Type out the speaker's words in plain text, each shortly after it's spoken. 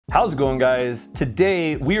How's it going, guys?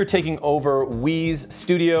 Today we are taking over WE's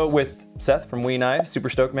studio with Seth from WE Knives. Super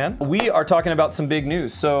stoked, man. We are talking about some big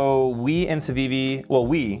news. So WE and CIVIVI, well,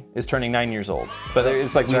 WE is turning 9 years old, but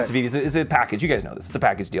it's like WE and CIVIVI is a package. You guys know this. It's a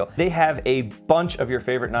package deal. They have a bunch of your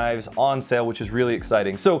favorite knives on sale, which is really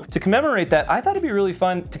exciting. So to commemorate that, I thought it'd be really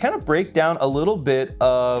fun to kind of break down a little bit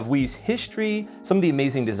of WE's history, some of the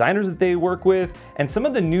amazing designers that they work with, and some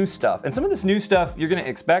of the new stuff. And some of this new stuff you're gonna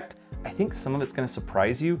expect. I think some of it's gonna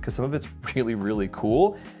surprise you because some of it's really, really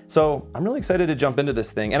cool. So I'm really excited to jump into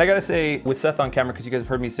this thing. And I gotta say, with Seth on camera, because you guys have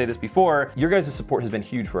heard me say this before, your guys' support has been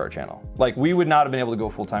huge for our channel. Like, we would not have been able to go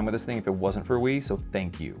full time with this thing if it wasn't for WE, so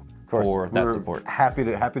thank you for that support. Happy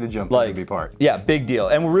to jump in and be part. Yeah, big deal.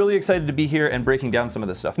 And we're really excited to be here and breaking down some of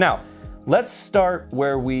this stuff. Now, let's start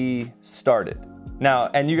where we started. Now,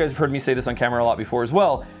 and you guys have heard me say this on camera a lot before as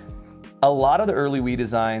well, a lot of the early WE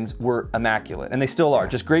designs were immaculate, and they still are.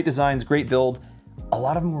 Just great designs, great build. A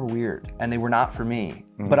lot of them were weird, and they were not for me.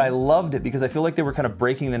 But I loved it because I feel like they were kind of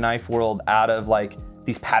breaking the knife world out of like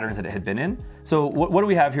these patterns that it had been in. So what do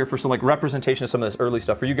we have here for some like representation of some of this early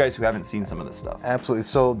stuff for you guys who haven't seen some of this stuff? Absolutely.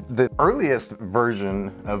 So the earliest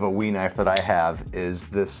version of a WE knife that I have is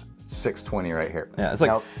this 620 right here. Yeah, it's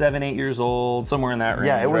like 7, 8 years old, somewhere in that range.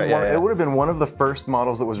 Yeah, it was it would have been one of the first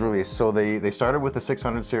models that was released. So they started with the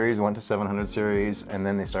 600 series, went to 700 series, and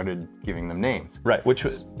then they started giving them names. Right, which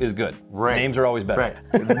is good. Right. Names are always better.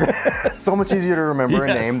 Right. So much easier to remember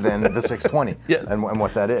a name than the 620 Yes. and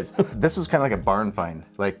what that is. This is kind of like a barn find.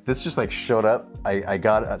 Like, this just like showed up. I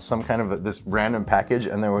got some kind of this random package,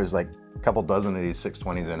 and there was like a couple dozen of these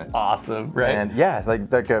 620s in it. Awesome, right? And yeah, like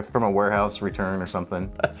from a warehouse return or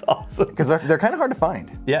something. That's awesome. Because they're kind of hard to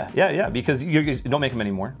find. Yeah, because you don't make them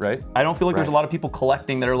anymore, right? I don't feel like there's a lot of people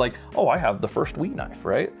collecting that are like, oh, I have the first WE knife,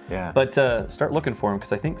 right? Yeah. But start looking for them,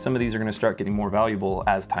 because I think some of these are gonna start getting more valuable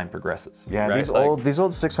as time progresses. Yeah, right? these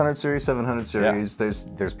old 600 series, 700 series,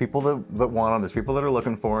 there's people that want them, there's people that are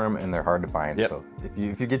looking for them, and they're hard to find. Yep. So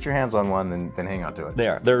if you get your hands on one, then hang on to it.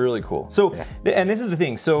 They're really cool. So, and this is the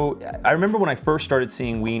thing. So I remember when I first started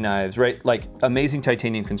seeing WE knives, right? Like amazing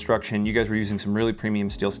titanium construction. You guys were using some really premium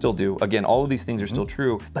steel, still do. Again, all of these things are still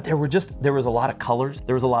true, but there was a lot of colors,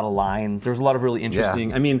 there was a lot of lines, there was a lot of really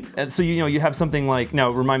interesting, I mean, so you have something like, now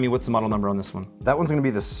remind me, what's the model number on this one? That one's gonna be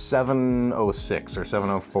the 706 or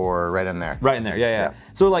 704, right in there. Right in there, yeah.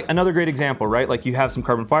 So like another great example, right? Like you have some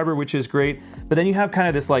carbon fiber, which is great, but then you have kind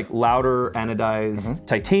of this like louder anodized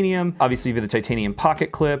titanium. Obviously you have the titanium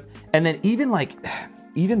pocket clip, and then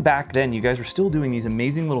even back then, you guys were still doing these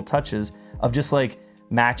amazing little touches of just like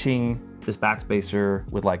matching this backspacer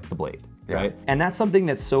with like the blade, right? And that's something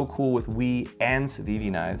that's so cool with WE and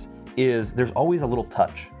CIVIVI knives, is there's always a little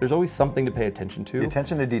touch. There's always something to pay attention to. The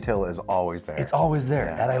attention to detail is always there. It's always there,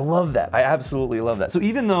 and I love that. I absolutely love that. So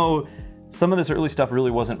even though some of this early stuff really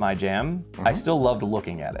wasn't my jam, I still loved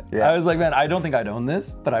looking at it. I was like, man, I don't think I'd own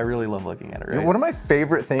this, but I really love looking at it, right? One of my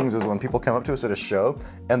favorite things is when people come up to us at a show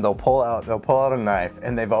and they'll pull out a knife,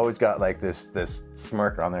 and they've always got like this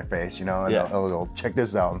smirk on their face, you know, and they'll check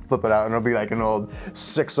this out and flip it out, and it'll be like an old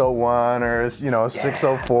 601 or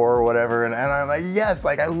 604 or whatever, and I'm like, yes,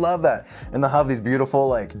 like I love that. And they'll have these beautiful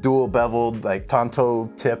like dual beveled like Tonto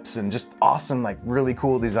tips and just awesome, like really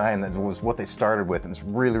cool design. That was what they started with, and it's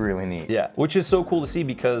really, really neat. Yeah, which is so cool to see,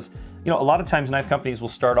 because a lot of times knife companies will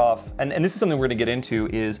start off, and this is something we're gonna get into,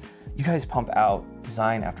 is you guys pump out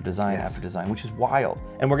design after design after design, which is wild.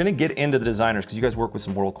 And we're gonna get into the designers, because you guys work with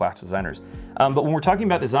some world-class designers. But when we're talking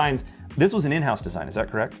about designs, this was an in-house design, is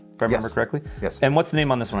that correct? If I remember correctly? Yes. And what's the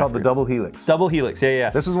name on this one? It's called the Double Helix. Double Helix, yeah.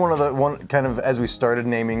 This was one kind of, as we started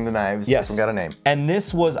naming the knives, this one got a name. And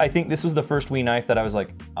this was, I think this was the first WE knife that I was like,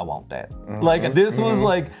 I want that. Like this was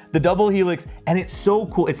like the Double Helix, and it's so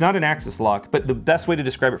cool. It's not an axis lock, but the best way to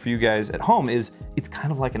describe it for you guys at home is it's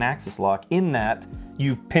kind of like an axis lock, in that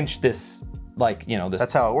you pinch this, like, this.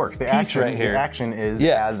 That's how it works. The action right here. The action is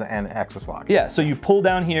as an axis lock. Yeah, so you pull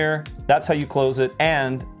down here, that's how you close it,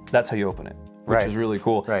 and that's how you open it, which is really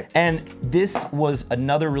cool. Right. And this was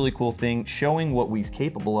another really cool thing, showing what WE's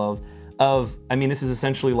capable of, I mean, this is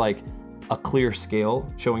essentially like a clear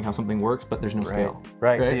scale showing how something works, but there's no scale.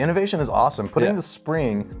 Right. The innovation is awesome. Putting the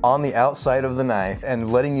spring on the outside of the knife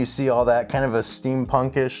and letting you see all that kind of a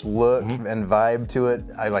steampunkish look and vibe to it.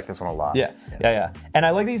 I like this one a lot. Yeah. And I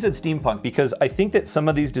like that you said steampunk, because I think that some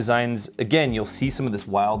of these designs, again, you'll see some of this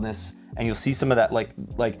wildness, and you'll see some of that, like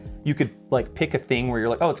you could like pick a thing where you're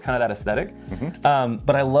like, oh, it's kind of that aesthetic.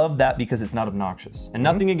 But I love that because it's not obnoxious. And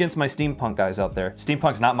nothing against my steampunk guys out there.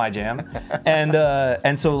 Steampunk's not my jam.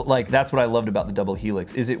 And so like that's what I loved about the Double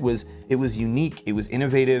Helix, is it was unique, it was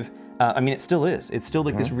innovative. I mean, it still is. It's still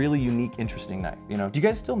like this really unique, interesting knife. You know, do you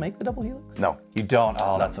guys still make the double helix? No. You don't?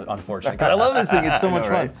 Oh, that's unfortunate. God, I love this thing. It's so much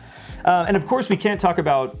fun. And of course, we can't talk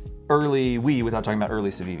about early WE without talking about early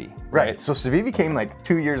CIVIVI. Right. So CIVIVI came like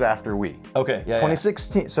 2 years after WE. Okay. Yeah.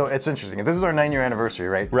 2016. So it's interesting. This is our 9-year anniversary,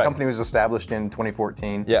 right? The company was established in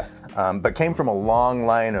 2014. Yeah. But came from a long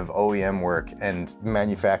line of OEM work and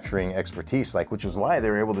manufacturing expertise, like, which is why they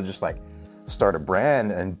were able to just like start a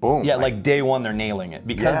brand and boom. Yeah, like day one they're nailing it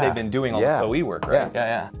because they've been doing all this OE work, right?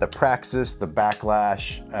 Yeah. The Praxis, the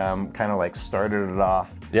Backlash, kind of like started it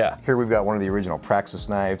off. Yeah. Here we've got one of the original Praxis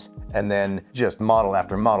knives, and then just model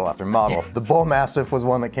after model after model. The Bull Mastiff was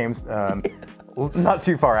one that came not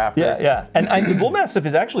too far after. Yeah. And the Bull Mastiff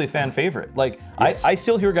is actually a fan favorite. Like, I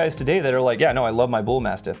still hear guys today that are like, yeah, no, I love my Bull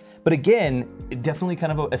Mastiff. But again, it definitely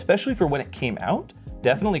kind of, especially for when it came out,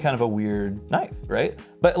 definitely kind of a weird knife, right?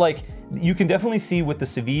 But like, you can definitely see with the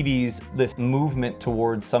CIVIVIs, this movement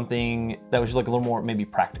towards something that was just like a little more maybe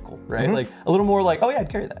practical, right? Like a little more like, oh yeah, I'd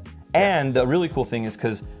carry that. And the really cool thing is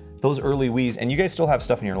because those early WEs, and you guys still have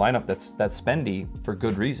stuff in your lineup that's spendy for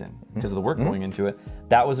good reason, because of the work going into it.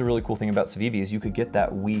 That was a really cool thing about CIVIVI is you could get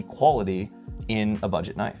that WE quality in a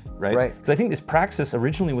budget knife, right? Right. Because I think this Praxis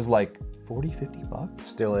originally was like 40, 50 bucks.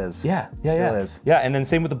 Still is. Yeah. Still is. Yeah, and then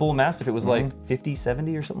same with the Bull Mastiff, it was like 50,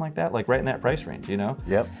 70 or something like that, like right in that price range, you know?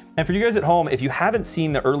 Yep. And for you guys at home, if you haven't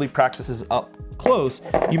seen the early Praxises up close,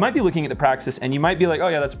 you might be looking at the Praxis and you might be like, oh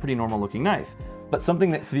yeah, that's a pretty normal looking knife. But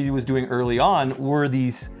something that CIVIVI was doing early on were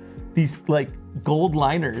these like gold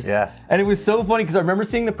liners. Yeah. And it was so funny because I remember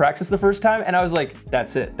seeing the Praxis the first time and I was like,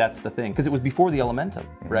 that's it, that's the thing. Because it was before the Elementum,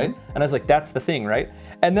 right? And I was like, that's the thing, right?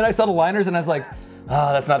 And then I saw the liners and I was like,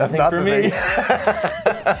 oh, that's not the thing for me.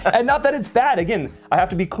 And not that it's bad. Again, I have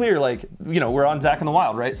to be clear, like, you know, we're on Zach in the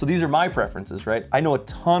Wild, right? So these are my preferences, right? I know a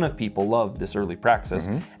ton of people love this early Praxis,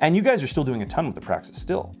 and you guys are still doing a ton with the Praxis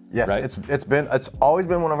still. Yes, right? it's always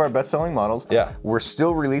been one of our best-selling models. Yeah. We're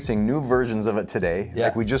still releasing new versions of it today. Yeah.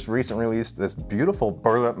 Like we just recently released this beautiful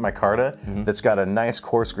burlap micarta that's got a nice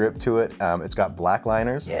coarse grip to it. It's got black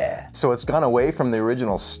liners. Yeah. So it's gone away from the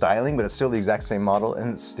original styling, but it's still the exact same model,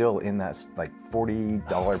 and it's still in that like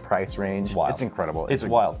 $40 price range. Wild. It's incredible. It's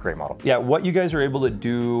wild. Great model. Yeah, what you guys are able to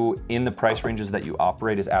do in the price ranges that you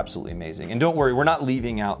operate is absolutely amazing. And don't worry, we're not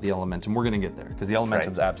leaving out the Elementum. We're gonna get there because the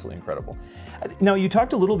Elementum's absolutely incredible. Now, you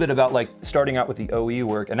talked a little bit about like starting out with the OE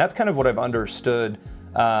work, and that's kind of what I've understood,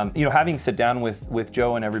 you know, having sit down with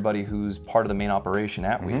Joe and everybody who's part of the main operation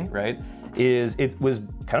at WE, right, is it was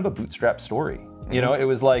kind of a bootstrap story. You know, it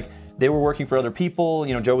was like they were working for other people,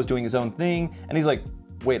 you know, Joe was doing his own thing, and he's like,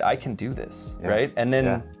 wait, I can do this, right? And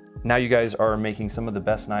then now you guys are making some of the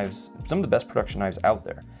best knives, some of the best production knives out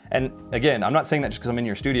there. And again, I'm not saying that just because I'm in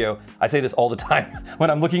your studio. I say this all the time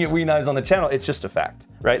when I'm looking at WE knives on the channel. It's just a fact,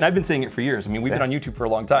 right? And I've been saying it for years. I mean, we've been on YouTube for a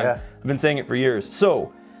long time. I've been saying it for years.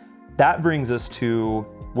 So that brings us to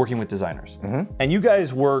working with designers. And you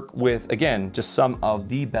guys work with, again, just some of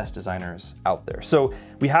the best designers out there. So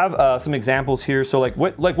we have some examples here. So like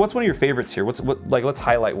what's one of your favorites here? Let's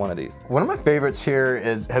highlight one of these. One of my favorites here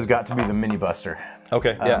has got to be the Mini Buster.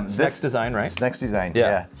 Okay, yeah, Snex Design, right? Snex Design,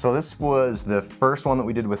 yeah. So this was the first one that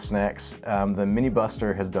we did with Snex. The Mini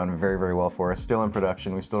Buster has done very, very well for us. Still in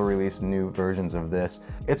production, we still release new versions of this.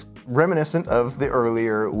 It's reminiscent of the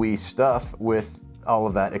earlier WE stuff with all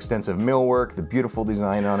of that extensive millwork, the beautiful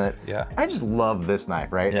design on it. Yeah. I just love this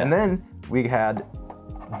knife, right? And then we had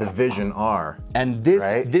the Vision R. And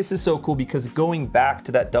this is so cool because going back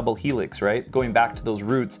to that double helix, right? Going back to those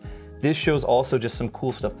roots, this shows also just some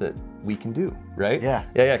cool stuff that we can do, right? Yeah,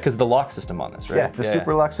 because the lock system on this, right? Yeah, the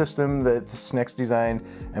super lock system that Snex designed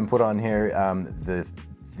and put on here.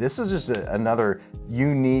 This is just another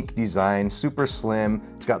unique design, super slim.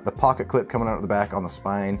 It's got the pocket clip coming out of the back on the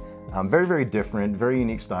spine. Very, very different, very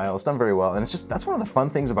unique style. It's done very well. And it's just, that's one of the fun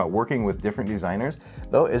things about working with different designers,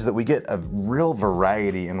 though, is that we get a real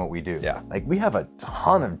variety in what we do. Yeah. Like we have a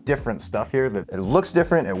ton of different stuff here that it looks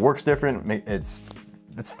different, it works different.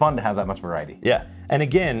 It's fun to have that much variety. Yeah, and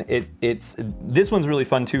again, this one's really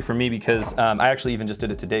fun too for me because I actually even just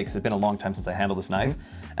did it today because it's been a long time since I handled this knife.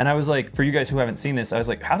 And I was like, for you guys who haven't seen this, I was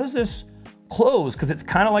like, how does this close? Because it's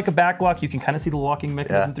kind of like a back lock. You can kind of see the locking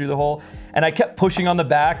mechanism through the hole. And I kept pushing on the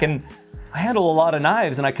back, and I handle a lot of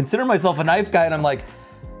knives, and I consider myself a knife guy, and I'm like,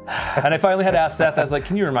 and I finally had to ask Seth, I was like,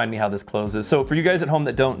 can you remind me how this closes? So for you guys at home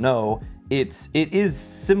that don't know, it is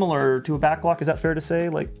similar to a back lock, is that fair to say?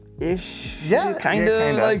 Like, ish? Yeah, kind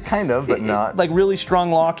of, but not. Like really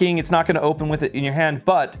strong locking, it's not gonna open with it in your hand,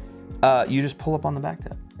 but you just pull up on the back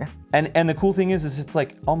tab. Yeah. And the cool thing is it's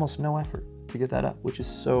like almost no effort to get that up, which is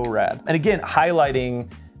so rad. And again, highlighting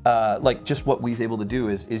like just what WE's able to do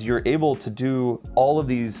is you're able to do all of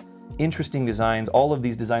these interesting designs, all of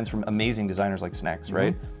these designs from amazing designers like Snacks,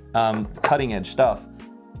 right? Cutting edge stuff,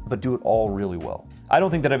 but do it all really well. I don't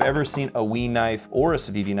think that I've ever seen a WE knife or a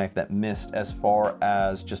CIVIVI knife that missed as far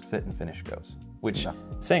as just fit and finish goes, which is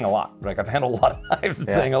saying a lot. Like I've handled a lot of knives,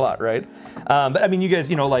 it's saying a lot, right? But I mean, you guys,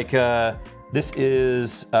 you know, like this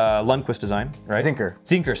is Lundquist design, right?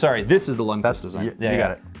 Zinker, sorry. This is the Lundquist design. You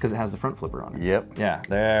got it. Because it has the front flipper on it. Yep. Yeah,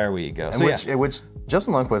 there we go. And So which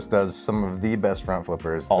Justin Lundquist does some of the best front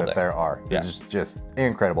flippers that there are. Yeah. It's just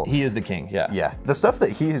incredible. He is the king, yeah. Yeah, the stuff that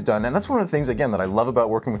he's done, and that's one of the things, again, that I love about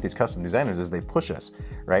working with these custom designers is they push us,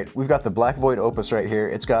 right? We've got the Black Void Opus right here.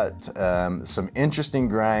 It's got some interesting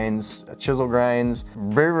grinds, chisel grinds,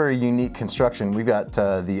 very, very unique construction. We've got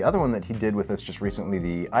the other one that he did with us just recently,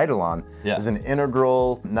 the Eidolon, is an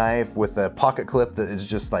integral knife with a pocket clip that is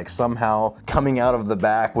just like somehow coming out of the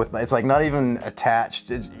back with, it's like not even attached.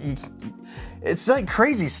 It's like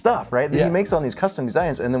crazy stuff, right? That he makes on these custom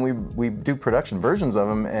designs, and then we do production versions of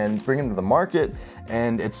them and bring them to the market,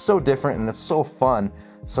 and it's so different and it's so fun.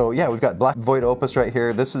 So yeah, we've got Black Void Opus right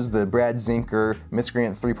here. This is the Brad Zinker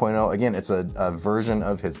Miscreant 3.0. Again, it's a version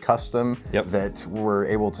of his custom that we're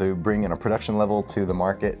able to bring in a production level to the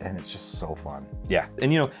market, and it's just so fun. Yeah,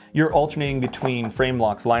 and you know, you're alternating between frame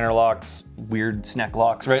locks, liner locks, weird snack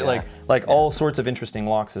locks, right? Like all sorts of interesting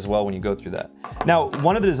locks as well when you go through that. Now,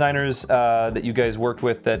 one of the designers that you guys worked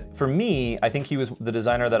with that, for me, I think he was the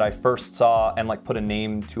designer that I first saw and like put a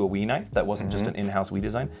name to a WE knife that wasn't just an in-house WE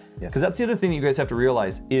design. Because that's the other thing that you guys have to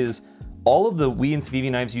realize is all of the WE and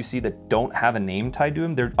CIVIVI knives you see that don't have a name tied to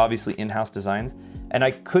them, they're obviously in-house designs. And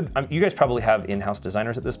you guys probably have in-house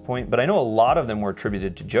designers at this point, but I know a lot of them were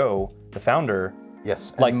attributed to Joe, the founder.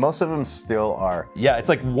 Yes, like most of them still are. Yeah, it's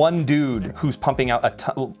like one dude who's pumping out a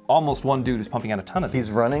ton, almost one dude who's pumping out a ton of these.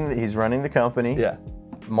 He's running the company. Yeah.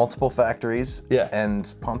 Multiple factories. Yeah.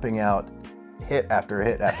 And pumping out hit after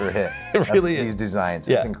hit after hit. It really is. These designs.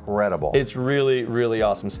 It's incredible. It's really, really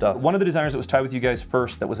awesome stuff. One of the designers that was tied with you guys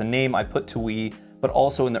first, that was a name I put to WE, but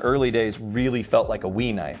also in the early days really felt like a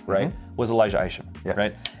WE knife, right? Was Elijah Isham,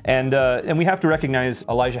 right? And we have to recognize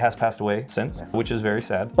Elijah has passed away since, which is very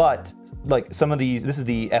sad. But like some of these, this is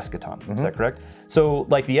the Eschaton, is that correct? So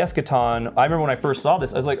like the Eschaton, I remember when I first saw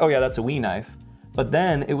this, I was like, oh yeah, that's a WE knife. But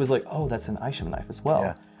then it was like, oh, that's an Isham knife as well.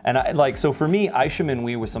 Yeah. And so for me, Isham and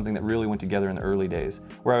WE was something that really went together in the early days,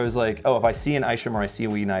 where I was like, oh, if I see an Isham or I see a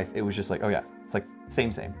WE knife, it was just like, oh yeah, it's like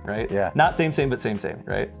same, right? Yeah. Not same, but same,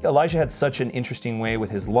 right? Elijah had such an interesting way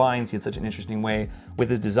with his lines. He had such an interesting way with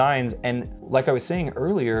his designs. And like I was saying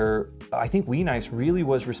earlier, I think WE Knives really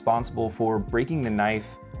was responsible for breaking the knife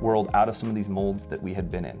world out of some of these molds that we had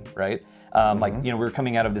been in, right? Like, you know, we were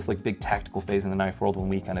coming out of this like big tactical phase in the knife world when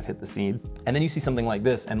we kind of hit the scene. And then you see something like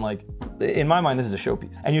this, and like, in my mind, this is a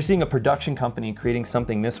showpiece. And you're seeing a production company creating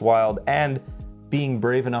something this wild and being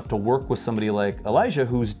brave enough to work with somebody like Elijah,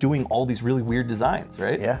 who's doing all these really weird designs,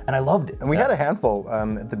 right? Yeah. And I loved it. And we had a handful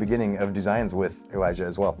at the beginning of designs with Elijah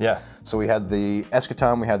as well. Yeah. So we had the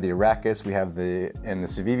Eschaton, we had the Arrakis, we have in the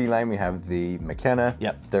CIVIVI line, we have the McKenna.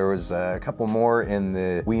 Yep. There was a couple more in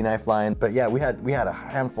the WE knife line. But yeah, we had a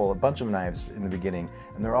handful, a bunch of knives in the beginning,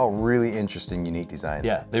 and they're all really interesting, unique designs.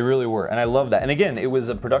 Yeah, they really were. And I love that. And again, it was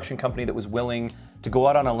a production company that was willing to go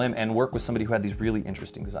out on a limb and work with somebody who had these really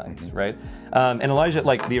interesting designs, right? And Elijah,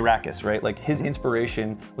 like the Arrakis, right? Like his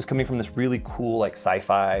inspiration was coming from this really cool like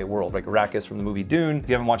sci-fi world, like Arrakis from the movie Dune. If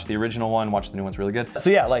you haven't watched the original one, watch the new one's really good. So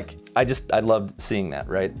yeah, like I loved seeing that,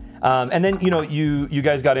 right? And then, you know, you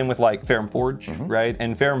guys got in with like Ferrum Forge, right?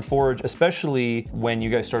 And Ferrum Forge, especially when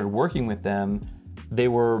you guys started working with them, they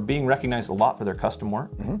were being recognized a lot for their custom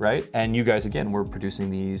work, right? And you guys, again, were producing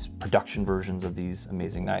these production versions of these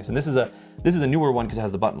amazing knives. And this is a newer one because it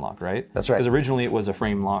has the button lock, right? That's right. Because originally it was a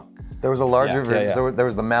frame lock. There was a larger version. There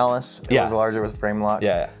was the Malice. It was a larger with frame lock.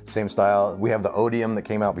 Same style. We have the Odium that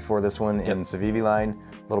came out before this one in CIVIVI line.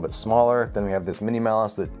 A little bit smaller. Then we have this mini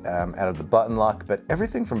Malice that added the button lock. But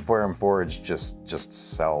everything from Ferrum Forge just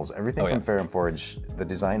sells. Everything from Ferrum Forge, the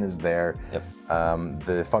design is there.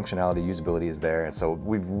 The functionality, usability is there. And so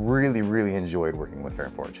we've really, really enjoyed working with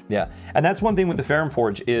Ferrum Forge. Yeah, and that's one thing with the Ferrum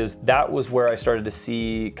Forge is that was where I started to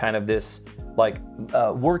see kind of this like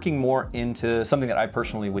working more into something that I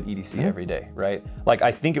personally would EDC every day, right? Like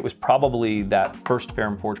I think it was probably that first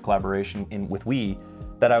Ferrum Forge collaboration with WE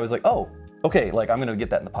that I was like, oh, okay, like I'm gonna get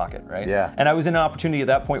that in the pocket, right? Yeah. And I was in an opportunity at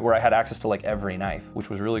that point where I had access to like every knife, which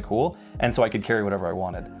was really cool. And so I could carry whatever I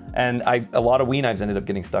wanted. And a lot of WE knives ended up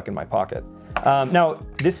getting stuck in my pocket. Now,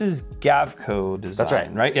 this is Gavco design,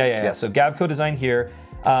 that's right? Yeah. Yes. So Gavco design here.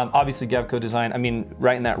 Obviously Gavco design, I mean,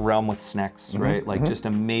 right in that realm with Snacks, right? Like just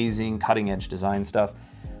amazing cutting edge design stuff.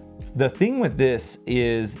 The thing with this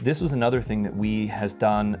is, this was another thing that we has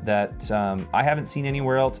done that I haven't seen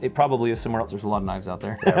anywhere else. It probably is somewhere else. There's a lot of knives out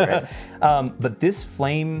there. Yeah, right. But this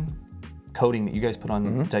flame coating that you guys put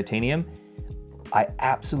on titanium, I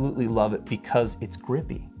absolutely love it because it's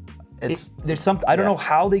grippy. There's something, I don't know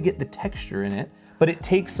how they get the texture in it, but it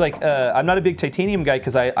takes like, I'm not a big titanium guy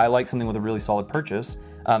because I like something with a really solid purchase.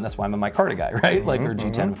 That's why I'm a micarta guy, right? Like, or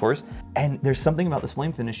G10, of course. And there's something about this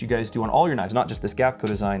flame finish you guys do on all your knives, not just this Gafco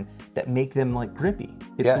design, that make them like grippy.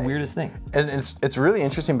 It's the weirdest thing. And it's really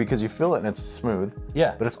interesting because you feel it and it's smooth.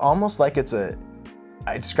 Yeah. But it's almost like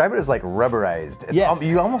I describe it as like rubberized.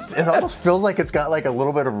 It almost feels like it's got like a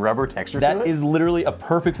little bit of rubber texture to it. That is literally a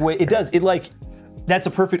perfect way. It does. That's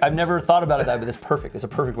a perfect, I've never thought about it that way, but it's perfect. It's a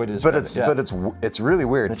perfect way to describe it. But it's really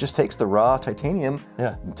weird. It just takes the raw titanium,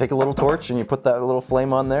 you take a little torch and you put that little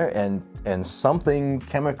flame on there and something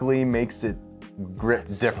chemically makes it grip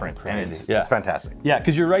different. So and it's fantastic. Yeah,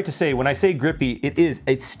 because you're right to say, when I say grippy,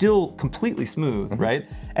 it's still completely smooth, right?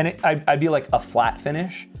 And I'd be like a flat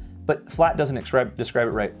finish. But flat doesn't describe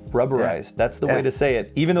it right. Rubberized, that's the way to say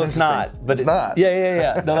it, even though it's not. But it's not.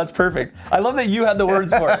 Yeah. No, that's perfect. I love that you had the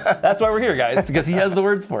words for it. That's why we're here, guys, because he has the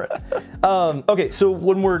words for it. Okay, so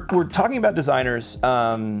when we're talking about designers,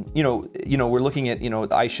 we're looking at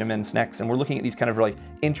Isham and Snex, and we're looking at these kind of like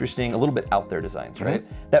interesting, a little bit out there designs, right?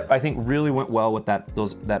 That I think really went well with that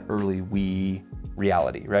early Wii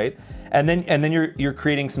reality, right? And then you're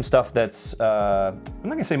creating some stuff that's I'm not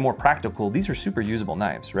gonna say more practical. These are super usable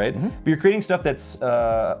knives, right? But you're creating stuff that's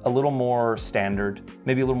a little more standard,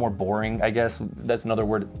 maybe a little more boring. I guess that's another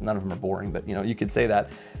word. None of them are boring, but you could say that.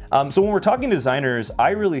 So when we're talking designers, I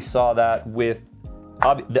really saw that with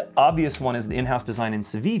the obvious one is the in-house design in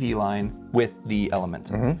CIVIVI line with the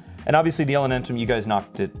Elementum. And obviously the Elementum, you guys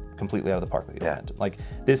knocked it completely out of the park with the Elementum. Like,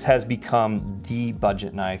 this has become the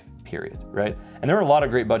budget knife, period, right? And there are a lot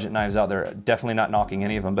of great budget knives out there, definitely not knocking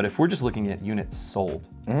any of them, but if we're just looking at units sold,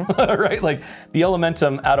 right? Like, the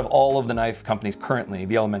Elementum, out of all of the knife companies currently,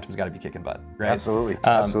 the Elementum's gotta be kicking butt, right? Absolutely,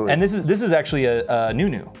 absolutely. And this is actually a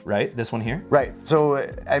new, right? This one here? Right, so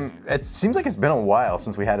it seems like it's been a while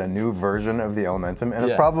since we had a new version of the Elementum, and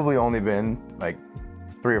it's probably only been like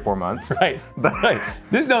 3 or 4 months. Right.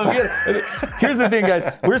 No, here's the thing, guys.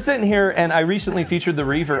 We're sitting here, and I recently featured the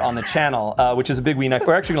Reaver on the channel, which is a big Wii knife.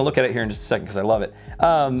 We're actually gonna look at it here in just a second because I love it.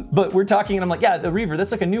 But we're talking, and I'm like, yeah, the Reaver,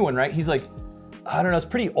 that's like a new one, right? He's like, I don't know, it's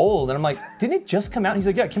pretty old. And I'm like, didn't it just come out? He's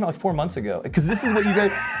like, yeah, it came out like 4 months ago. Because this is what you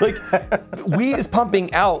guys, like, Wii is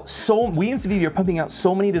pumping out Wii and CIVIVI are pumping out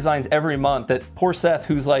so many designs every month that poor Seth,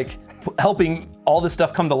 who's like helping all this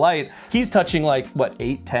stuff come to light, he's touching like, what,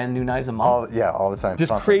 8, 10 new knives a month? All the time.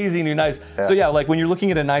 Just crazy new knives. So yeah, like when you're looking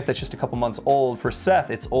at a knife that's just a couple months old, for Seth,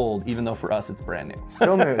 it's old, even though for us, it's brand new.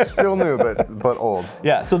 Still new, but old.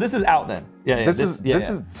 Yeah, so this is out then.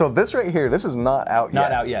 So this right here, this is not out yet.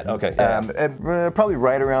 Not out yet, okay. Probably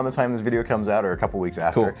right around the time this video comes out or a couple weeks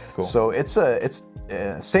after. Cool. So it's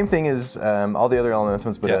same thing as all the other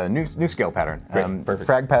Elementums, but a new scale pattern. Perfect.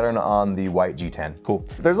 Frag pattern on the white G10. Cool.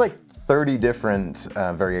 There's like 30 different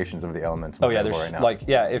variations of the Elementum. Oh yeah, there's right now. Like,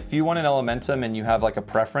 yeah, if you want an Elementum and you have like a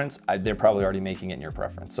preference, they're probably already making it in your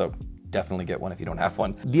preference. So definitely get one if you don't have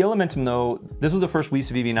one. The Elementum though, this was the first Wii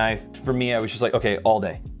CIVIVI knife. For me, I was just like, okay, all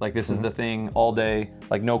day. Like, this is the thing, all day,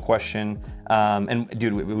 like no question. And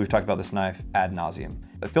dude, we've talked about this knife ad nauseum.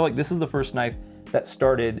 I feel like this is the first knife that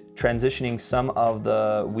started transitioning some of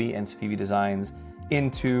the Wii and CIVIVI designs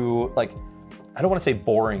into, like, I don't want to say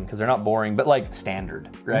boring, because they're not boring, but like standard,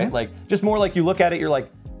 right? Like, just more like you look at it, you're like,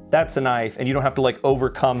 that's a knife, and you don't have to like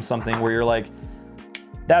overcome something where you're like,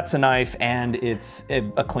 that's a knife and it's a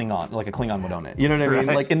Klingon, like a Klingon would own it. You know what I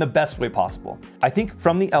mean? Like, in the best way possible. I think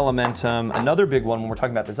from the Elementum, another big one when we're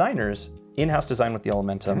talking about designers, in-house design with the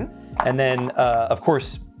Elementum, and then of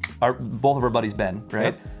course, both of our buddies, Ben,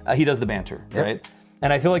 right? He does the banter, right?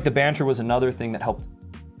 And I feel like the banter was another thing that helped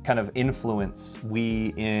kind of influence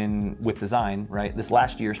with design, right? This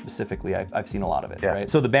last year specifically, I've seen a lot of it, right?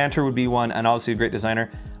 So the banter would be one, and obviously a great designer.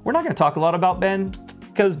 We're not gonna talk a lot about Ben,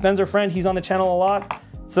 because Ben's our friend, he's on the channel a lot.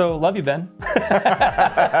 So love you, Ben.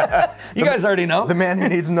 You guys already know. The man who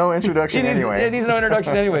needs no introduction anyway. He needs no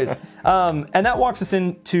introduction anyways. And that walks us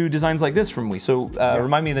into designs like this from Wii. So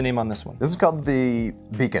remind me of the name on this one. This is called the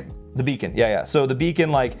Beacon. The Beacon, yeah. So the Beacon,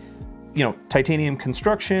 like, titanium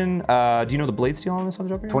construction. Do you know the blade steel on this on the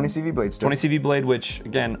job here? 20 CV blade steel. 20 CV blade, which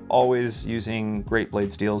again, always using great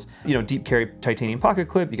blade steels. Deep carry titanium pocket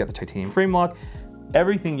clip, you got the titanium frame lock,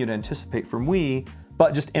 everything you'd anticipate from Wii,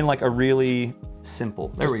 but just in like a really simple,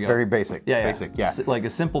 there we go. Very basic. Basic, yeah. Like a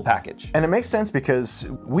simple package. And it makes sense because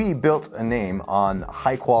we built a name on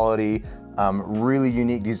high quality, really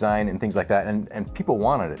unique design and things like that, and people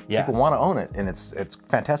wanted it. Yeah. People want to own it, and it's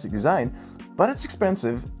fantastic design, but it's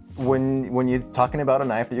expensive when you're talking about a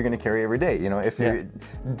knife that you're going to carry every day. You know, if you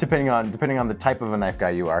depending on the type of a knife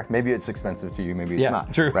guy you are, maybe it's expensive to you, maybe it's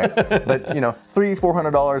not. True. Right? But you know,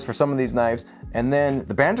 $300-400 for some of these knives, and then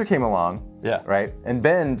the Banter came along. Yeah. Right. And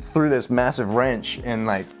Ben threw this massive wrench in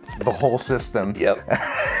like the whole system. Yep.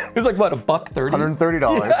 It was like what, $130?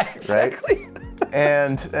 $130. Yeah, exactly. Right.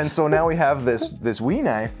 And so now we have this Wii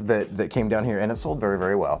knife that came down here, and it sold very,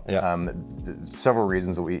 very well. Yeah. Several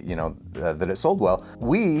reasons that that it sold well.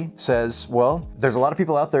 Wii says, well, there's a lot of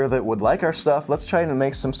people out there that would like our stuff. Let's try to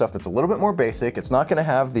make some stuff that's a little bit more basic. It's not going to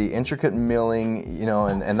have the intricate milling, you know,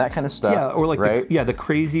 and that kind of stuff. Yeah, or like right? the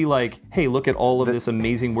crazy like, hey, look at all of this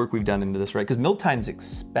amazing work we've done into this, right? Because mill time's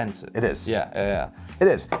expensive. It is. Yeah. It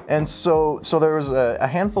is. And so there was a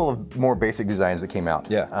handful of more basic designs that came out.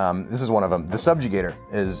 Yeah. This is one of them. The Subjugator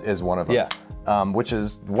is one of them. Yeah. Which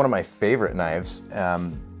is one of my favorite knives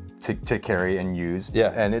to carry and use.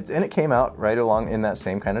 Yeah. And it came out right along in that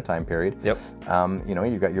same kind of time period. Yep. You know,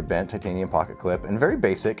 you've got your bent titanium pocket clip, and very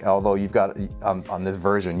basic, although you've got, on this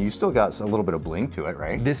version, you still got a little bit of bling to it,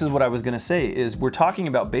 right? This is what I was gonna say, is we're talking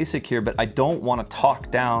about basic here, but I don't wanna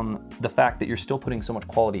talk down the fact that you're still putting so much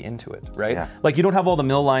quality into it, right? Yeah. Like you don't have all the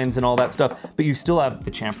mill lines and all that stuff, but you still have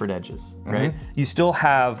the chamfered edges, right? You still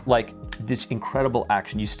have like this incredible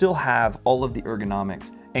action. You still have all of the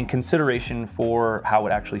ergonomics and consideration for how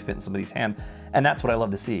it actually fit in somebody's hand. And that's what I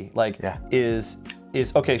love to see. Like, is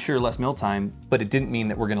okay, sure, less mill time, but it didn't mean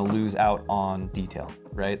that we're gonna lose out on detail,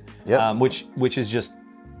 right? Yep. Which is just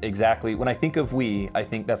exactly, when I think of Wii, I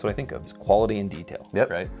think that's what I think of, is quality and detail,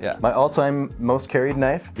 right? Yeah. My all-time most carried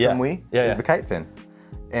knife from Wii is the Kite Fin.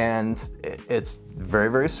 And it's very,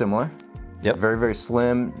 very similar. Yep. Very, very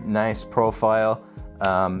slim, nice profile,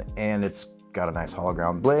 and it's got a nice hollow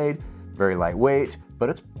ground blade, very lightweight, but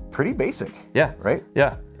it's pretty basic. Yeah. Right?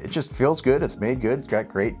 Yeah. It just feels good, it's made good, it's got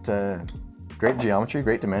great geometry,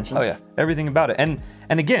 great dimensions. Oh yeah, everything about it. And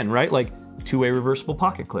again, right, like two-way reversible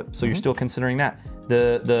pocket clip, so you're still considering that.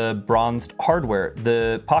 The bronzed hardware,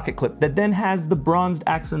 the pocket clip that then has the bronzed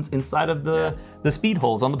accents inside of the speed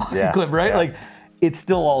holes on the pocket clip, right? Like, it's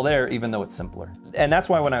still all there, even though it's simpler. And that's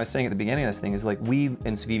why when I was saying at the beginning of this thing is like, we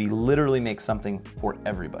in CIVIVI literally make something for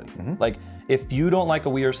everybody. Like, if you don't like a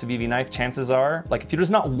Wii or CIVIVI knife, chances are, like if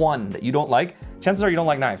there's not one that you don't like, chances are you don't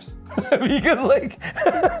like knives. Because like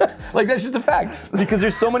that's just a fact, because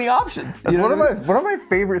there's so many options. That's one of my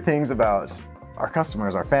favorite things about our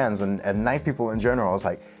customers, our fans, and knife people in general is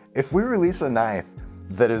like, if we release a knife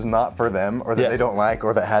that is not for them, or that they don't like,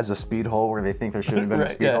 or that has a speed hole where they think there shouldn't have been a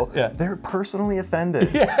speed hole, they're personally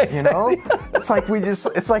offended. You know, it's like we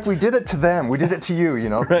did it to them. We did it to you. You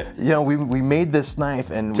know, you know, we made this knife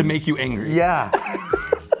and to make you angry. Yeah.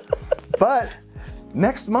 But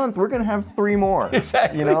next month we're gonna have 3 more.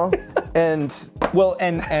 Exactly. You know, and well,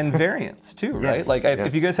 and variants too, right? Yes, like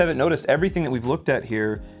if you guys haven't noticed, everything that we've looked at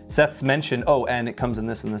here, Seth's mentioned, oh, and it comes in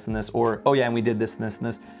this and this and this, or oh yeah, and we did this and this and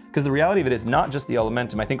this. Because the reality of it is not just the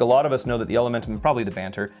Elementum. I think a lot of us know that the Elementum, and probably the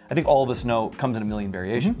Banter, I think all of us know comes in a million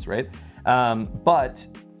variations, right? But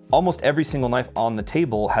almost every single knife on the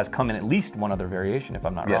table has come in at least one other variation, if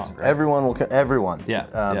I'm not wrong. Right? Everyone.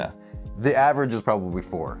 Yeah. The average is probably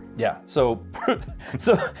 4. Yeah, so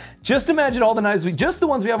just imagine all the knives, just the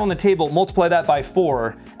ones we have on the table, multiply that by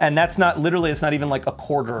 4, and that's not, literally, it's not even like a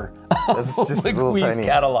quarter That's just like a little Wii's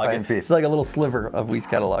catalog. tiny piece. It's like a little sliver of Wii's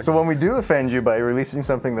catalog. So when we do offend you by releasing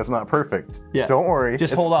something that's not perfect, don't worry.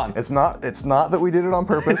 Just hold on. It's not that we did it on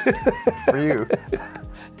purpose for you.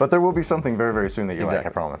 But there will be something very, very soon that you like, I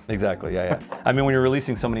promise. Exactly, yeah. I mean, when you're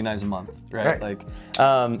releasing so many knives a month, right? Like,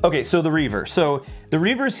 okay, so the Reaver. So the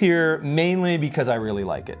Reaver's here mainly because I really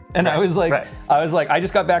like it. And I was like, I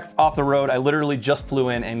just got back off the road. I literally just flew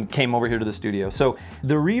in and came over here to the studio. So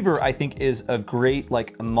the Reaver, I think, is a great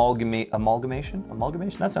like amalgamation?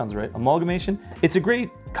 That sounds right. Amalgamation. It's a great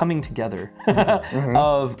coming together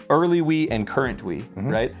of early Wii and current Wii,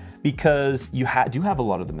 right? Because you do have a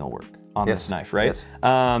lot of the millwork on this knife, right? Yes.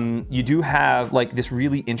 You do have like this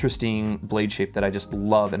really interesting blade shape that I just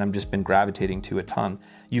love, and I've just been gravitating to a ton.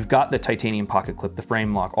 You've got the titanium pocket clip, the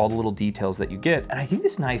frame lock, all the little details that you get, and I think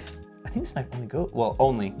this knife only goes, well,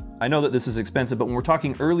 only. I know that this is expensive, but when we're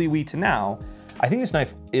talking early Wii to now, I think this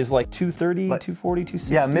knife is like 230, 240,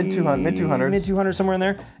 260. Yeah, mid 200s. Mid 200s, somewhere in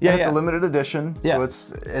there. Yeah, it's a limited edition, so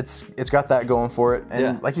it's got that going for it.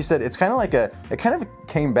 And like you said, it's kind of like it kind of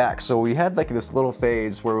came back. So we had like this little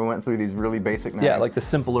phase where we went through these really basic knives. Yeah, like the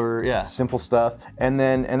simpler, simple stuff, and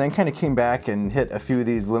then kind of came back and hit a few of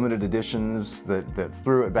these limited editions that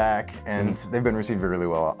threw it back, and they've been received really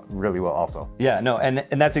well also. Yeah, no, and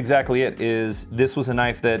that's exactly exactly it. Is this was a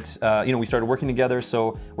knife that you know, we started working together,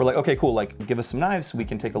 so we're like, okay, cool, like give us some knives so we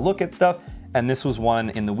can take a look at stuff. And this was one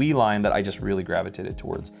in the WE line that I just really gravitated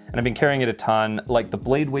towards. And I've been carrying it a ton. Like the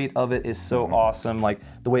blade weight of it is so awesome. Like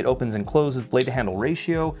the way it opens and closes, blade to handle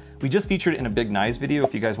ratio. We just featured it in a big knives video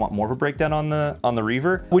if you guys want more of a breakdown on the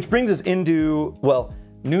Reaver. Which brings us into, well,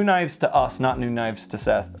 new knives to us, not new knives to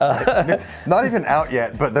Seth. It's not even out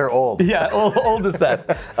yet, but they're old. Yeah, old to Seth.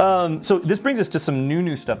 So this brings us to some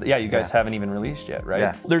new stuff that, you guys haven't even released yet, right?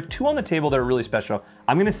 Yeah. There are two on the table that are really special.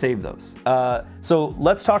 I'm gonna save those. So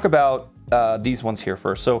let's talk about these ones here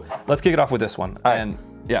first. So let's kick it off with this one. All right.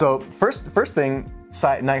 So first thing,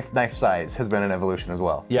 knife size has been an evolution as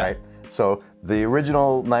well, right? So the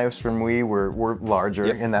original knives from WE were larger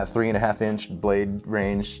in that 3.5 inch blade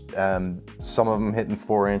range. Some of them hitting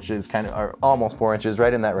 4 inches, or almost 4 inches,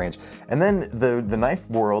 right in that range. And then the knife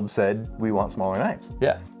world said, we want smaller knives.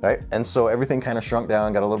 Yeah. Right? And so everything kind of shrunk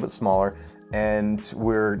down, got a little bit smaller. And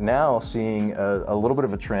we're now seeing a little bit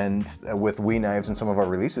of a trend with WE knives and some of our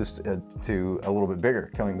releases to a little bit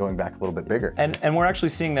bigger, going back a little bit bigger. And we're actually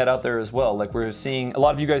seeing that out there as well. Like we're seeing, a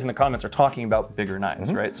lot of you guys in the comments are talking about bigger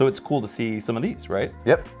knives, right? So it's cool to see some of these, right?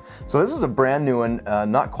 Yep. So this is a brand new one,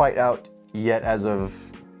 not quite out yet as of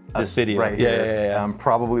this video right here.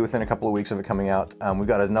 Probably within a couple of weeks of it coming out. We've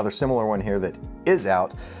got another similar one here that is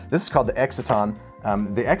out. This is called the Exiton.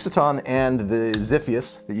 The Exiton and the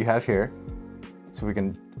Xiphius that you have here, so we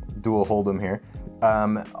can dual hold them here,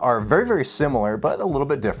 are very, very similar, but a little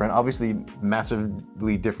bit different. Obviously,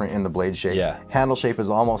 massively different in the blade shape. Yeah. Handle shape is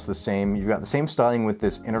almost the same. You've got the same styling with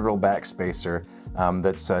this integral back spacer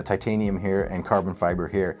that's titanium here and carbon fiber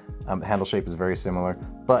here. The handle shape is very similar,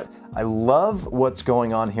 but I love what's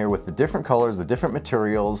going on here with the different colors, the different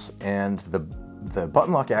materials, and the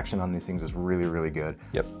button lock action on these things is really, really good.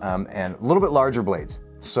 Yep. And a little bit larger blades.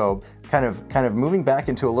 So kind of moving back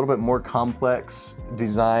into a little bit more complex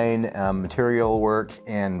design, material work,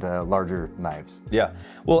 and larger knives. Yeah.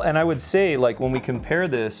 Well, and I would say, like, when we compare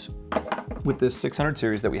this with this 600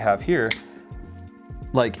 series that we have here,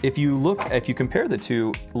 like if you compare the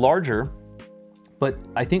two, larger, but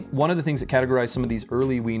I think one of the things that categorized some of these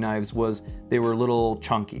early WE knives was they were a little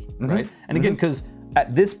chunky, right? And again, because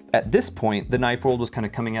at this point, the knife world was kind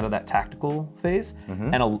of coming out of that tactical phase,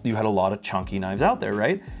 and you had a lot of chunky knives out there,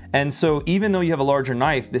 right? And so even though you have a larger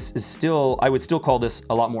knife, this is still, I would still call this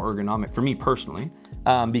a lot more ergonomic for me personally,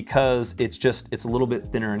 because it's a little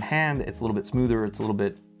bit thinner in hand, it's a little bit smoother, it's a little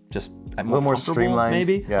bit just a little more streamlined,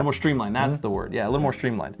 maybe. Yeah. A little more streamlined, that's the word. Yeah, a little more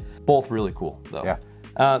streamlined. Both really cool though.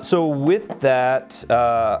 Yeah. So with that,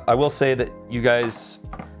 I will say that you guys,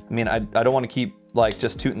 I mean, I don't want to keep like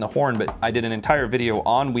just tooting the horn, but I did an entire video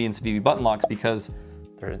on WE and CIVIVI button locks because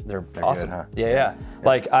they're awesome. Good, huh? Yeah.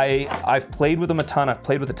 Like I've played with them a ton. I've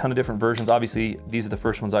played with a ton of different versions. Obviously, these are the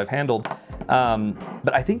first ones I've handled.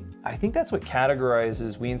 But I think that's what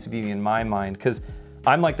categorizes WE and CIVIVI in my mind, because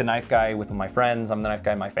I'm like the knife guy with my friends. I'm the knife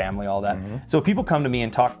guy in my family, all that. So people come to me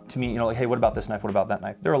and talk to me, you know, like, hey, what about this knife? What about that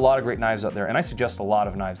knife? There are a lot of great knives out there, and I suggest a lot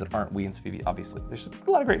of knives that aren't WE and CIVIVI. Obviously, there's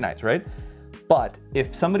a lot of great knives, right? But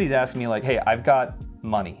if somebody's asking me like, hey, I've got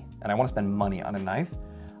money and I want to spend money on a knife,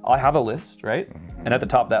 I have a list, right? And at the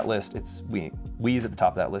top of that list, it's WE. WE's at the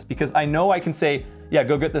top of that list, because I know I can say, yeah,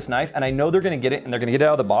 go get this knife, and I know they're gonna get it, and they're gonna get it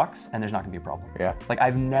out of the box, and there's not gonna be a problem. Yeah. Like,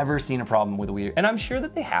 I've never seen a problem with a WE, and I'm sure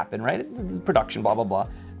that they happen, right? Production, blah, blah, blah,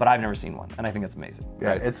 but I've never seen one, and I think that's amazing.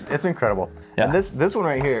 Yeah, right? It's incredible. Yeah. And this one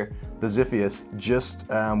right here, the Xiphius,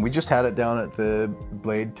 we just had it down at the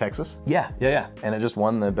Blade, Texas. Yeah. And it just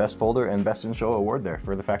won the Best Folder and Best in Show award there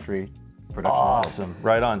for the factory production. Awesome,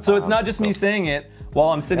 right on. So it's not just me saying it while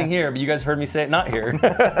I'm sitting here, but you guys heard me say it not here.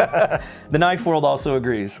 The knife world also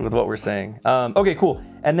agrees with what we're saying. Okay, cool.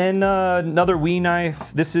 And then another WE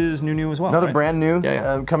knife. This is new as well. Another brand new,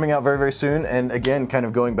 coming out very, very soon. And again, kind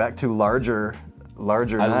of going back to larger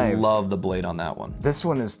knives. I love the blade on that one. This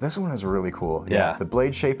one is really cool. Yeah. The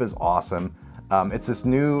blade shape is awesome. It's this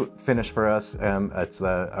new finish for us. It's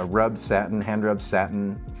a rubbed satin, hand rubbed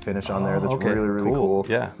satin finish on there. That's really cool.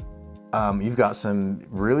 Yeah. You've got some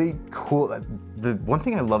really cool, the one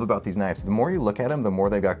thing I love about these knives, the more you look at them, the more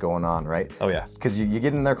they got going on, right? Oh yeah. Because you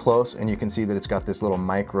get in there close and you can see that it's got this little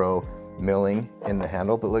micro milling in the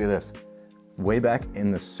handle, but look at this. Way back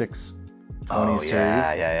in the 620 series.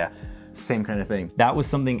 Yeah. Same kind of thing. That was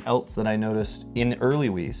something else that I noticed in the early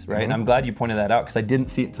WEs, right? And I'm glad you pointed that out, because I didn't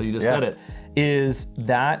see it until you just said it. Is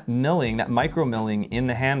that milling, that micro milling in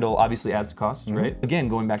the handle obviously adds cost, right? Again,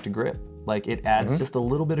 going back to grip. Like, it adds just a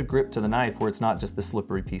little bit of grip to the knife where it's not just the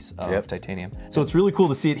slippery piece of titanium. So it's really cool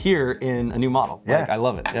to see it here in a new model. Yeah. Like, I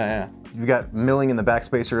love it. Yeah. You've got milling in the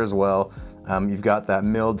backspacer as well. You've got that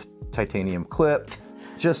milled titanium clip.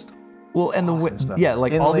 Just Well, and awesome stuff. yeah,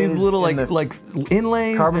 like all these Inlays little in like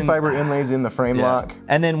inlays, carbon fiber inlays in the frame lock.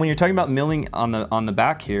 And then when you're talking about milling on the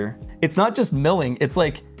back here, it's not just milling. It's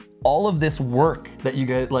like all of this work that you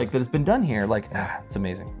guys that has been done here. Like, it's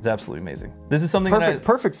amazing. It's absolutely amazing. This is something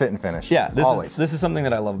perfect fit and finish. Yeah, this is something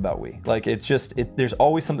that I love about Wii. Like, it's just there's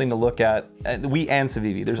always something to look at. Wii and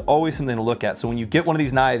CIVIVI, there's always something to look at. So when you get one of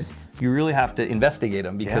these knives, you really have to investigate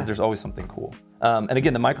them because there's always something cool. And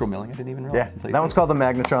again, the micro milling, I didn't even realize. Yeah, that one's called the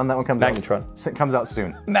Magnetron. That one comes out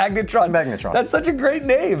soon. Magnetron. Magnetron. That's such a great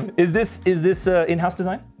name. Is this in-house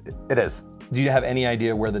design? It is. Do you have any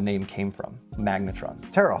idea where the name came from?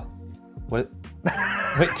 Magnetron. Terrell. What?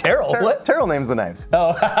 Wait, Terrell? What? Terrell names the knives.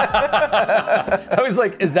 Oh. I was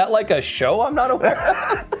like, is that like a show I'm not aware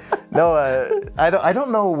of? No, I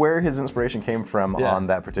don't know where his inspiration came from on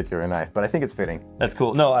that particular knife, but I think it's fitting. That's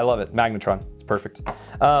cool. No, I love it. Magnetron. It's perfect.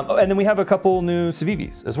 And then we have a couple new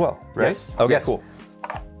CIVIVIs as well, right? Yes. Okay, yes. cool.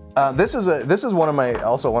 This is one of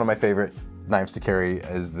my favorite knives to carry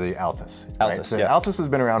is the Altus. Altus, The Altus has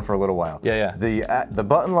been around for a little while. Yeah, yeah. The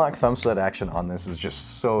button lock thumb stud action on this is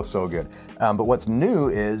just so good. But what's new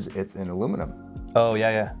is it's in aluminum. Oh, yeah,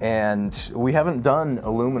 yeah. And we haven't done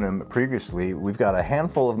aluminum previously. We've got a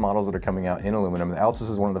handful of models that are coming out in aluminum. The Altus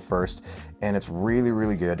is one of the first, and it's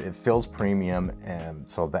really good. It feels premium, and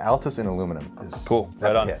so the Altus in aluminum is cool.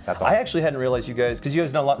 That's right on. a hit. That's awesome. I actually hadn't realized you guys, because you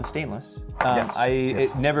guys done a lot in stainless. Yes.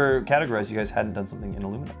 It never categorized you guys hadn't done something in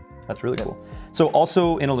aluminum. That's really cool. So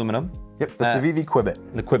also in aluminum. Yep, the CIVIVI Quibbit.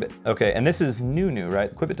 The Quibbit, okay. And this is new,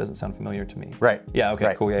 right? Quibbit doesn't sound familiar to me. Right. Yeah,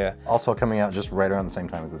 okay, cool, yeah. Also coming out just right around the same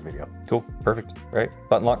time as this video. Cool, perfect, right?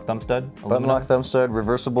 Button lock, thumb stud, aluminum. Button lock, thumb stud,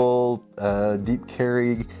 reversible, deep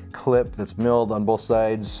carry clip that's milled on both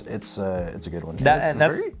sides. It's a good one.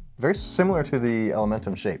 That's very similar to the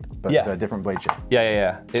Elementum shape, but different blade shape.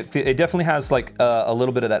 Yeah. It definitely has like a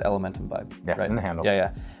little bit of that Elementum vibe. Yeah, right? in the handle.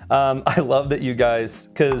 Yeah. I love that you guys,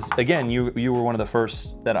 because again, you were one of the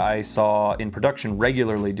first that I saw in production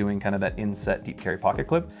regularly doing kind of that inset deep carry pocket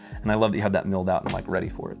clip, and I love that you have that milled out and like ready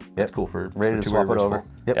for it. That's cool for ready to swap it over.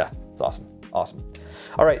 Yep. Yeah, it's awesome. Awesome.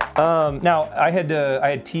 All right. Now I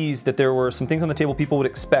had teased that there were some things on the table people would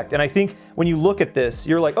expect, and I think when you look at this,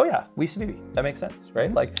 you're like, oh yeah, Wii CIVIVI. That makes sense,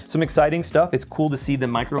 right? Like some exciting stuff. It's cool to see the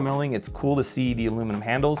micro milling. It's cool to see the aluminum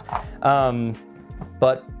handles.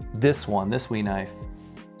 But this Wii knife,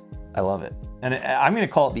 I love it, and I'm going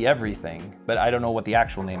to call it the everything, but I don't know what the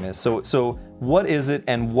actual name is. So what is it,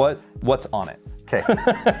 and what's on it? Okay.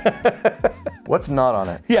 What's not on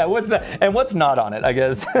it? Yeah, what's not on it, I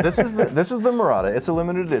guess. This is the Murata. It's a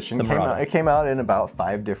limited edition. It came out in about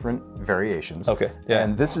 5 different variations. Okay. Yeah.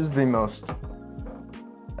 And this is the most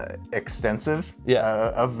extensive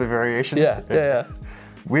of the variations. Yeah.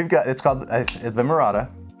 We've got, it's called the Murata.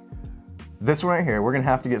 This one right here, we're gonna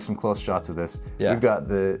have to get some close shots of this. Yeah. We've got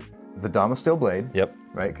the Damasteel blade. Yep.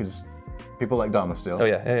 Right, because people like Damasteel. Oh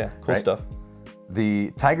yeah. Cool stuff.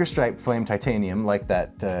 The Tiger Stripe Flame Titanium, like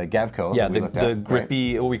that Gavco. Yeah, the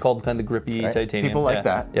grippy, what we call kind of the grippy titanium. People like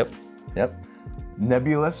that. Yep.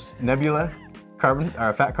 Nebula carbon,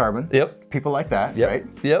 or fat carbon. Yep. People like that, right?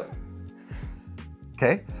 Yep.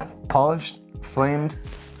 Okay. Polished, flamed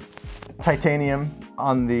titanium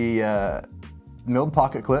on the milled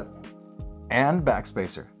pocket clip and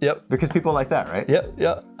backspacer. Yep. Because people like that, right?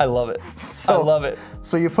 Yep. I love it. I love it.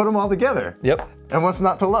 So you put them all together. Yep. And what's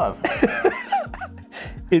not to love?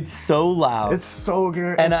 It's so loud. It's so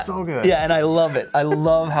good. So good. Yeah, and I love it. I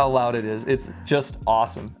love how loud it is. It's just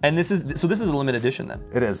awesome. And this is a limited edition then?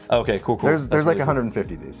 It is. Okay, cool. There's like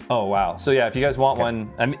 150 of these. Oh wow. So yeah, if you guys want one,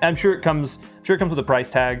 I'm sure it comes with a price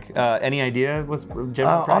tag. Any idea what's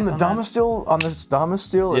general price on the Damasteel? On this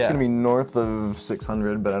Damasteel, it's gonna be north of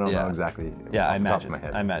 600, but I don't know exactly. Yeah, off the top of my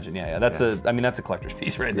head. I imagine. Yeah. That's a collector's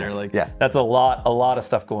piece right there. Like that's a lot of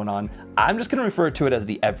stuff going on. I'm just gonna refer to it as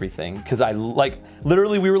the everything because I like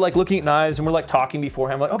literally we were like looking at knives and we're like talking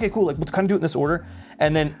beforehand. I'm like, okay, cool. Like let's kind of do it in this order.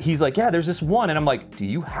 And then he's like, yeah, there's this one, and I'm like, do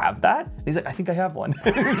you have that? And he's like, I think I have one.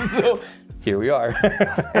 So here we are.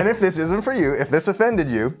 And if this isn't for you, if this offended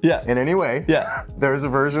you in any way, there's a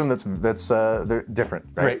version that's different.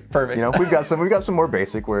 Right? Great, perfect. You know, we've got some more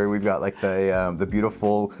basic where we've got like the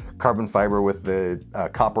beautiful carbon fiber with the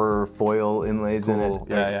copper foil inlays in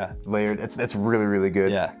it. Layered. It's really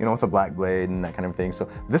good. Yeah. You know, with the black blade and that kind of thing. So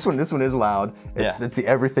this one is loud. It's the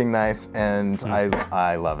everything knife, and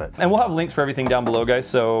I love it. And we'll have links for everything down below, guys,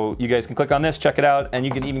 so you guys can click on this, check it out, and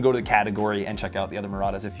you can even go to the category and check out the other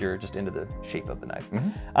Muratas if you're just into the shape of the knife.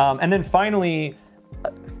 And then finally,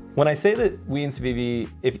 when I say that Wii and CIVIVI,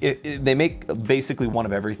 if they make basically one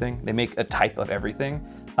of everything, they make a type of everything,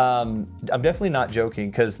 I'm definitely not joking,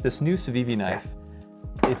 because this new CIVIVI knife,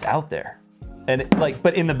 it's out there. and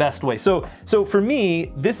but in the best way. So for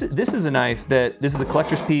me, this is a knife this is a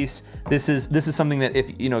collector's piece. This is something that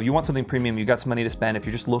if you want something premium, you got some money to spend. If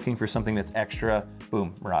you're just looking for something that's extra,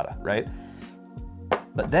 boom, Murata, right?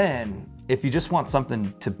 But then if you just want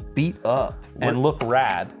something to beat up and look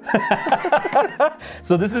rad,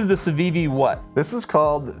 so this is the CIVIVI what? This is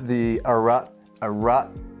called the Aratra.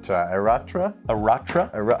 So,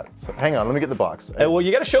 hang on, let me get the box. Well,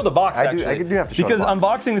 you got to show the box. I do have to show because the box.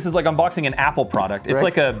 unboxing this is like unboxing an Apple product. It's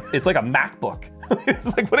like a MacBook.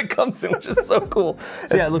 It's like what it comes in, which is so cool.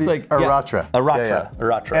 So yeah, it looks like Aratra.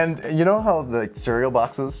 Aratra. And you know how the cereal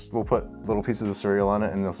boxes will put little pieces of cereal on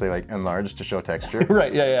it, and they'll say like enlarged to show texture.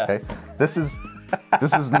 Right. Yeah. Okay. This is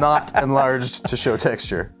not enlarged to show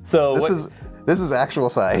texture. So this is actual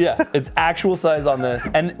size. Yeah, it's actual size on this.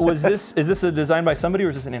 And is this a design by somebody or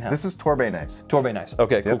is this an in-house? This is Torbay Knives. Torbay Knives.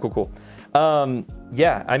 Okay, cool.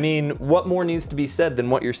 Yeah, I mean, what more needs to be said than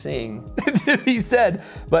what you're seeing to be said?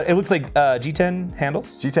 But it looks like G10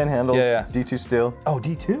 handles. G10 handles. Yeah. D2 steel. Oh,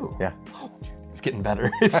 D2. Yeah. Oh, it's getting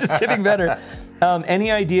better. It's just getting better.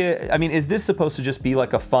 Any idea? I mean, is this supposed to just be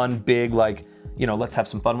like a fun, big, like, let's have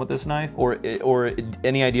some fun with this knife, or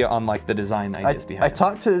any idea on like the design ideas behind it? I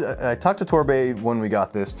talked to Torbay when we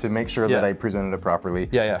got this to make sure that I presented it properly.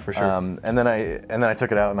 Yeah, for sure. And then I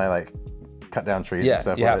took it out and I like cut down trees and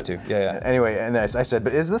stuff. You have to. Yeah. Anyway, and I said,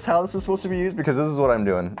 but is this how this is supposed to be used? Because this is what I'm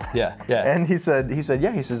doing. Yeah. And he said,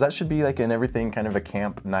 yeah. He says that should be like in everything, kind of a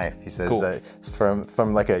camp knife. He says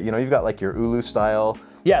from like you've got like your Ulu style.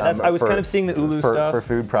 Yeah, I was kind of seeing the Ulu stuff for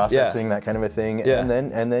food processing, that kind of a thing. Yeah. And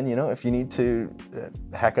then if you need to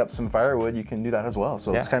hack up some firewood, you can do that as well.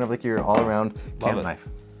 So it's kind of like your all-around camp knife.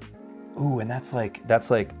 Ooh, and that's like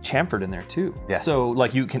chamfered in there too. Yes. So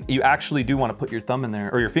like you actually do want to put your thumb in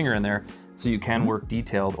there or your finger in there, so you can work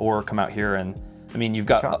detailed or come out here and I mean you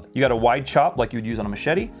got a wide chop like you would use on a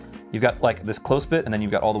machete. You've got like this close bit, and then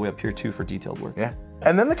you've got all the way up here too for detailed work. Yeah.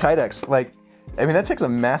 And then the Kydex, I mean, that takes a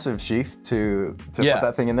massive sheath to put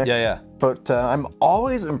that thing in there. Yeah. But I'm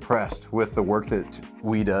always impressed with the work that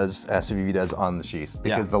CIVIVI does on the sheaths,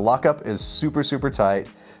 because the lockup is super, super tight,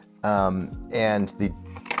 and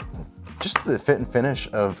just the fit and finish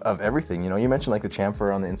of everything. You mentioned like the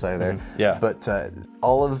chamfer on the inside of there. Yeah. But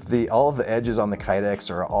all of the edges on the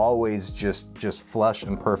Kydex are always just flush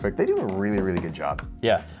and perfect. They do a really, really good job.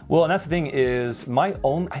 Yeah. Well, and that's the thing is I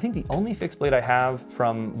think the only fixed blade I have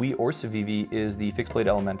from WE or CIVIVI is the fixed blade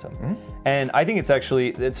Elementum. And I think it's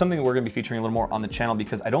something that we're going to be featuring a little more on the channel,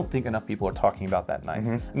 because I don't think enough people are talking about that knife.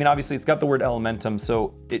 I mean, obviously it's got the word Elementum,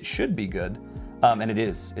 so it should be good. And it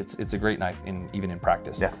is. It's a great knife even in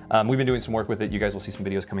practice. Yeah. We've been doing some work with it. You guys will see some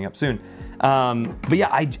videos coming up soon. But yeah,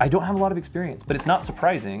 I don't have a lot of experience, but it's not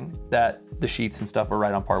surprising that the sheaths and stuff are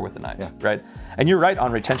right on par with the knives, right? And you're right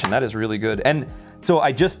on retention. That is really good. And so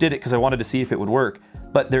I just did it because I wanted to see if it would work.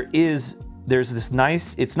 But there's this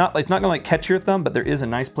nice, it's not gonna like catch your thumb, but there is a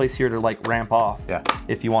nice place here to like ramp off. Yeah.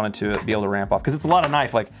 If you wanted to be able to ramp off, because it's a lot of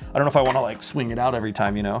knife. Like, I don't know if I want to like swing it out every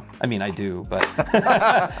time, I mean, I do, but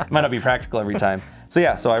it might not be practical every time. So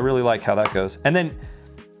yeah, so I really like how that goes. And then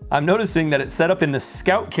I'm noticing that it's set up in the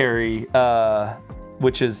Scout carry,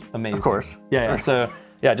 which is amazing. Of course. Yeah. So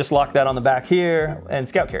yeah, just lock that on the back here and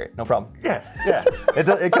Scout carry it, no problem. Yeah.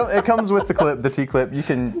 It comes with the clip, the T-clip. You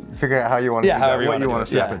can figure out how you want to use that, what you want to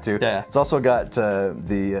strap it to. Yeah. It's also got in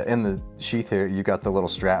the sheath here, you got the little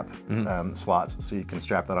strap slots, so you can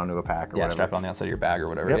strap that onto a pack or whatever. Strap it on the outside of your bag or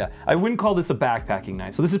whatever. Yep. Yeah. I wouldn't call this a backpacking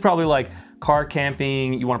knife. So this is probably like car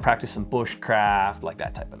camping, you want to practice some bushcraft, like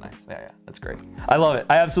that type of knife. Yeah, that's great. I love it.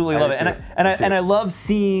 I absolutely love it. And I love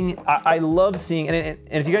seeing, and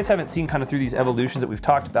if you guys haven't seen kind of through these evolutions that we've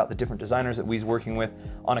talked about, the different designers that we's working with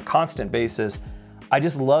on a constant basis, I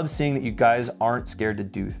just love seeing that you guys aren't scared to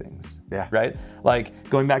do things. Yeah. Right? Like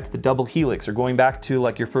going back to the double helix, or going back to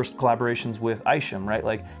like your first collaborations with Isham, right?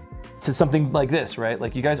 Like to something like this, right?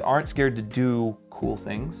 Like you guys aren't scared to do cool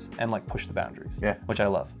things and like push the boundaries. Yeah. Which I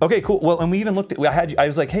love. Okay, cool. Well, and we even looked at, I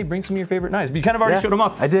was like, hey, bring some of your favorite knives. But you kind of already showed them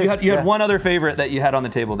off. I did. You had one other favorite that you had on the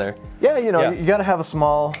table there. Yeah, you got to have a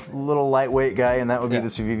small, little lightweight guy, and that would be the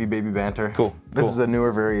CIVIVI Baby Banter. Cool. This is a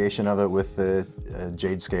newer variation of it with the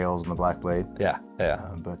jade scales and the black blade. Yeah.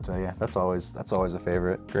 But yeah, that's always a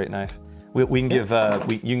favorite. Great knife. We can give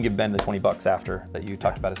you can give Ben the $20 after that you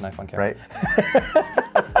talked about his knife on camera.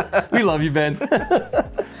 Right. We love you, Ben.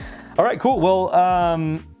 All right, cool.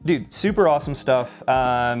 Well, dude, super awesome stuff.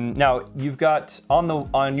 Now you've got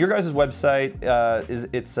on your guys' website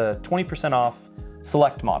it's 20% off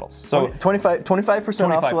select models. So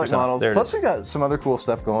 25% off select models. Plus we got some other cool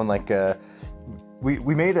stuff going, like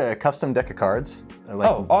we made a custom deck of cards, like,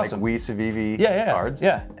 oh, awesome. like CIVIVI cards.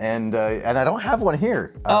 Yeah. And I don't have one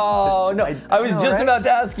here. No, I was just about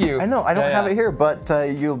to ask you. I know, I don't have it here, but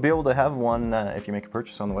you'll be able to have one if you make a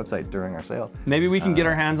purchase on the website during our sale. Maybe we can get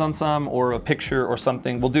our hands on some, or a picture or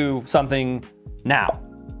something. We'll do something now.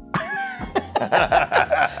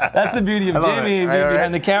 That's the beauty of Jamie being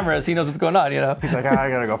behind the cameras. He knows what's going on, you know. He's like, I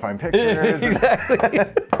gotta go find pictures. Exactly.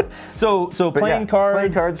 So playing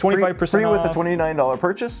cards, 25% free with a off. $29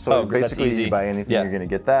 purchase. So basically, you buy anything, you're gonna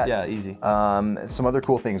get that. Yeah, easy. Some other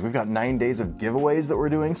cool things. We've got 9 days of giveaways that we're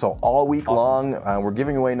doing. So all week long, we're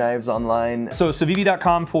giving away knives online. So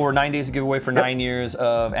CIVIVI.com for 9 days of giveaway for 9 years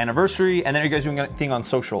of anniversary, and then are you guys doing anything on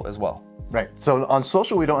social as well? Right. So on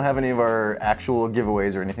social, we don't have any of our actual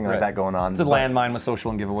giveaways or anything like that going on. It's a landmine with social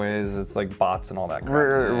and giveaways. It's like bots and all that.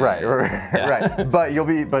 Right.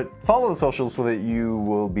 But follow the socials so that you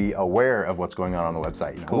will be aware of what's going on the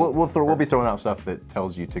website. You know, cool. We'll be throwing out stuff that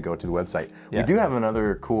tells you to go to the website. We do have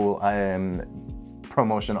another cool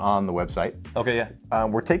promotion on the website. Okay. Yeah.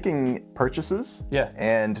 We're taking purchases.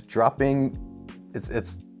 And dropping.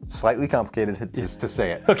 It's slightly complicated to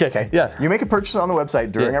say it. Okay. Yeah. You make a purchase on the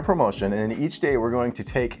website during our promotion, and each day we're going to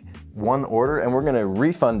take one order and we're going to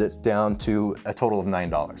refund it down to a total of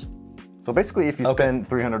 $9. So basically, if you spend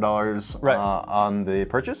 $300 on the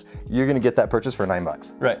purchase, you're going to get that purchase for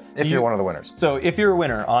 $9. Right. If you're one of the winners. So if you're a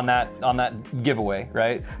winner on that giveaway,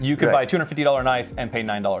 right, you could buy a $250 knife and pay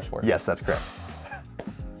 $9 for it. Yes, that's correct.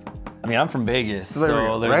 I mean, I'm from Vegas,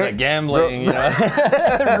 so there's right? like gambling, you know.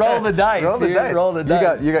 Roll the dice, dude. Roll the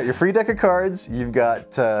dice. You got your free deck of cards. You've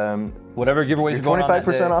got whatever giveaways are going on that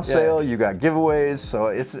day. 25% off sale. You got giveaways, so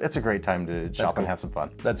it's a great time to shop and have some fun.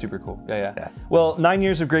 That's super cool. Yeah. Well, 9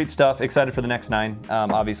 years of great stuff. Excited for the next 9.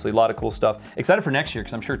 Obviously, a lot of cool stuff. Excited for next year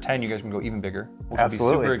because I'm sure 10 you guys can go even bigger, which will be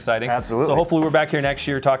super exciting. Absolutely. So hopefully we're back here next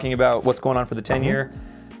year talking about what's going on for the 10 year.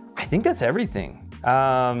 I think that's everything.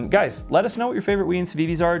 Guys, let us know what your favorite Wii and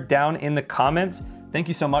CIVIVIs are down in the comments. Thank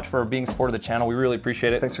you so much for being a supporter of the channel. We really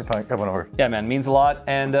appreciate it. Thanks for coming over. Yeah, man, means a lot.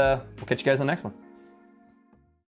 And we'll catch you guys on the next one.